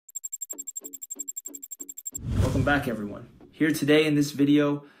Welcome back everyone. Here today in this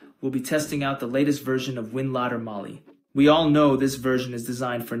video, we'll be testing out the latest version of Winlator Mali. We all know this version is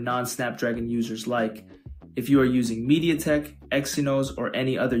designed for non-Snapdragon users like if you are using MediaTek, Exynos, or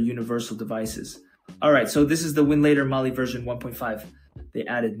any other universal devices. Alright, so this is the Winlator Mali version 1.5. They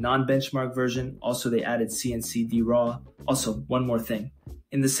added non-benchmark version, also they added CNC DRAW. Also, one more thing.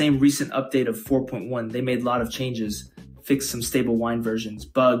 In the same recent update of 4.1, they made a lot of changes, fixed some stable wine versions,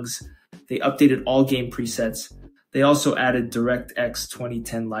 bugs, they updated all game presets. They also added DirectX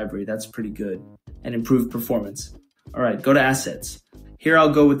 2010 library, that's pretty good, and improved performance. Alright, go to Assets. Here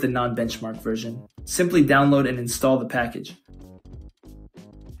I'll go with the non-benchmark version. Simply download and install the package.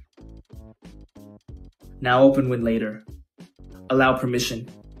 Now open Winlator. Allow permission.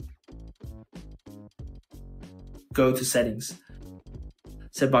 Go to Settings.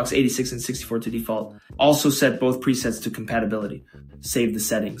 Set box 86 and 64 to default. Also set both presets to compatibility. Save the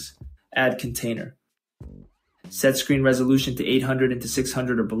settings. Add container. Set screen resolution to 800 into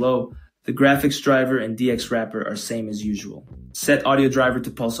 600 or below. The graphics driver and DX wrapper are same as usual. Set audio driver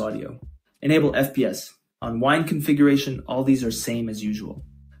to pulse audio. Enable FPS. On wine configuration, all these are same as usual.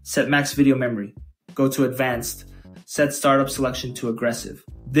 Set max video memory. Go to advanced. Set startup selection to aggressive.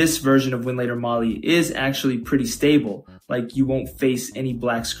 This version of Winlator Mali is actually pretty stable, like you won't face any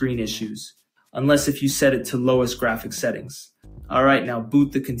black screen issues, unless if you set it to lowest graphics settings. Alright, now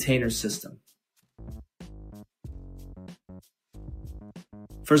boot the container system.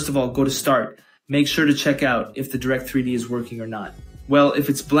 First of all, go to Start. Make sure to check out if the Direct3D is working or not. Well, if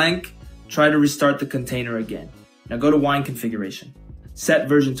it's blank, try to restart the container again. Now go to Wine Configuration. Set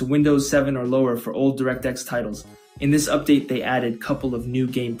version to Windows 7 or lower for old DirectX titles. In this update, they added a couple of new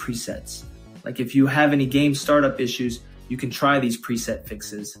game presets. Like if you have any game startup issues, you can try these preset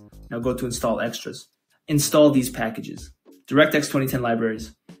fixes. Now go to Install Extras. Install these packages. DirectX 2010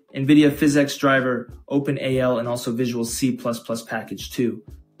 libraries, NVIDIA PhysX driver, OpenAL, and also Visual C++ package too.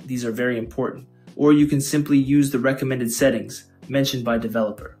 These are very important. Or you can simply use the recommended settings mentioned by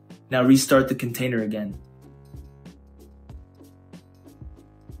developer. Now restart the container again.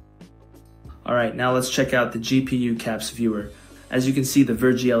 Alright, now let's check out the GPU caps viewer. As you can see, the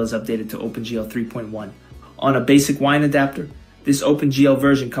VirGL is updated to OpenGL 3.1. On a basic wine adapter, this OpenGL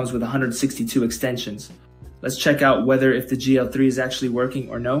version comes with 162 extensions. Let's check out whether if the GL3 is actually working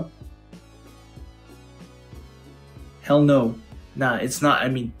or no. Hell no. Nah, it's not. I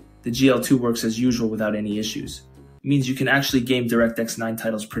mean, the GL2 works as usual without any issues. It means you can actually game DirectX 9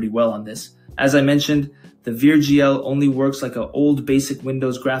 titles pretty well on this. As I mentioned, the VirGL only works like an old basic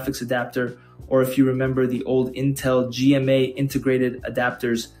Windows graphics adapter, or if you remember the old Intel GMA integrated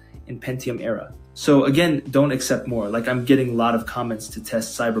adapters in Pentium era. So again, don't accept more, like I'm getting a lot of comments to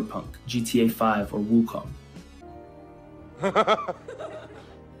test Cyberpunk, GTA 5, or Vulkan. I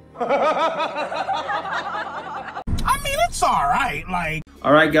mean, it's alright, like...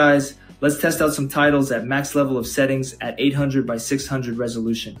 Alright guys, let's test out some titles at max level of settings at 800 by 600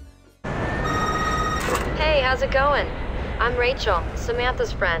 resolution. Hey, how's it going? I'm Rachel,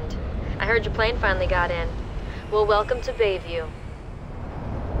 Samantha's friend. I heard your plane finally got in. Well, welcome to Bayview.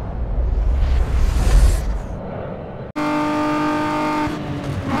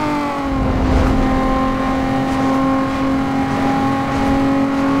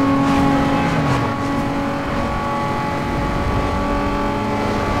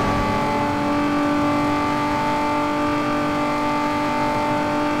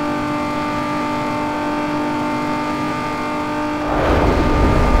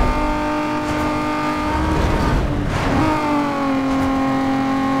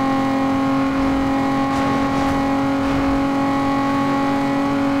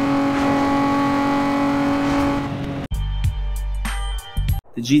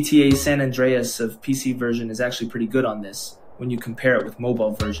 The GTA San Andreas of PC version is actually pretty good on this when you compare it with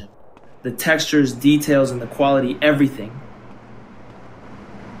mobile version. The textures, details, and the quality, everything.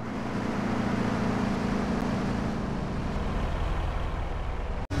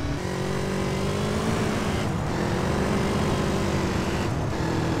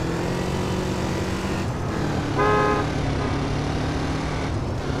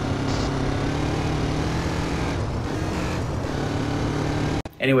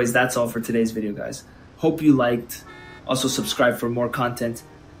 Anyways, that's all for today's video, guys. Hope you liked. Also subscribe for more content.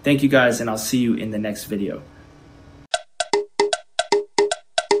 Thank you guys, and I'll see you in the next video.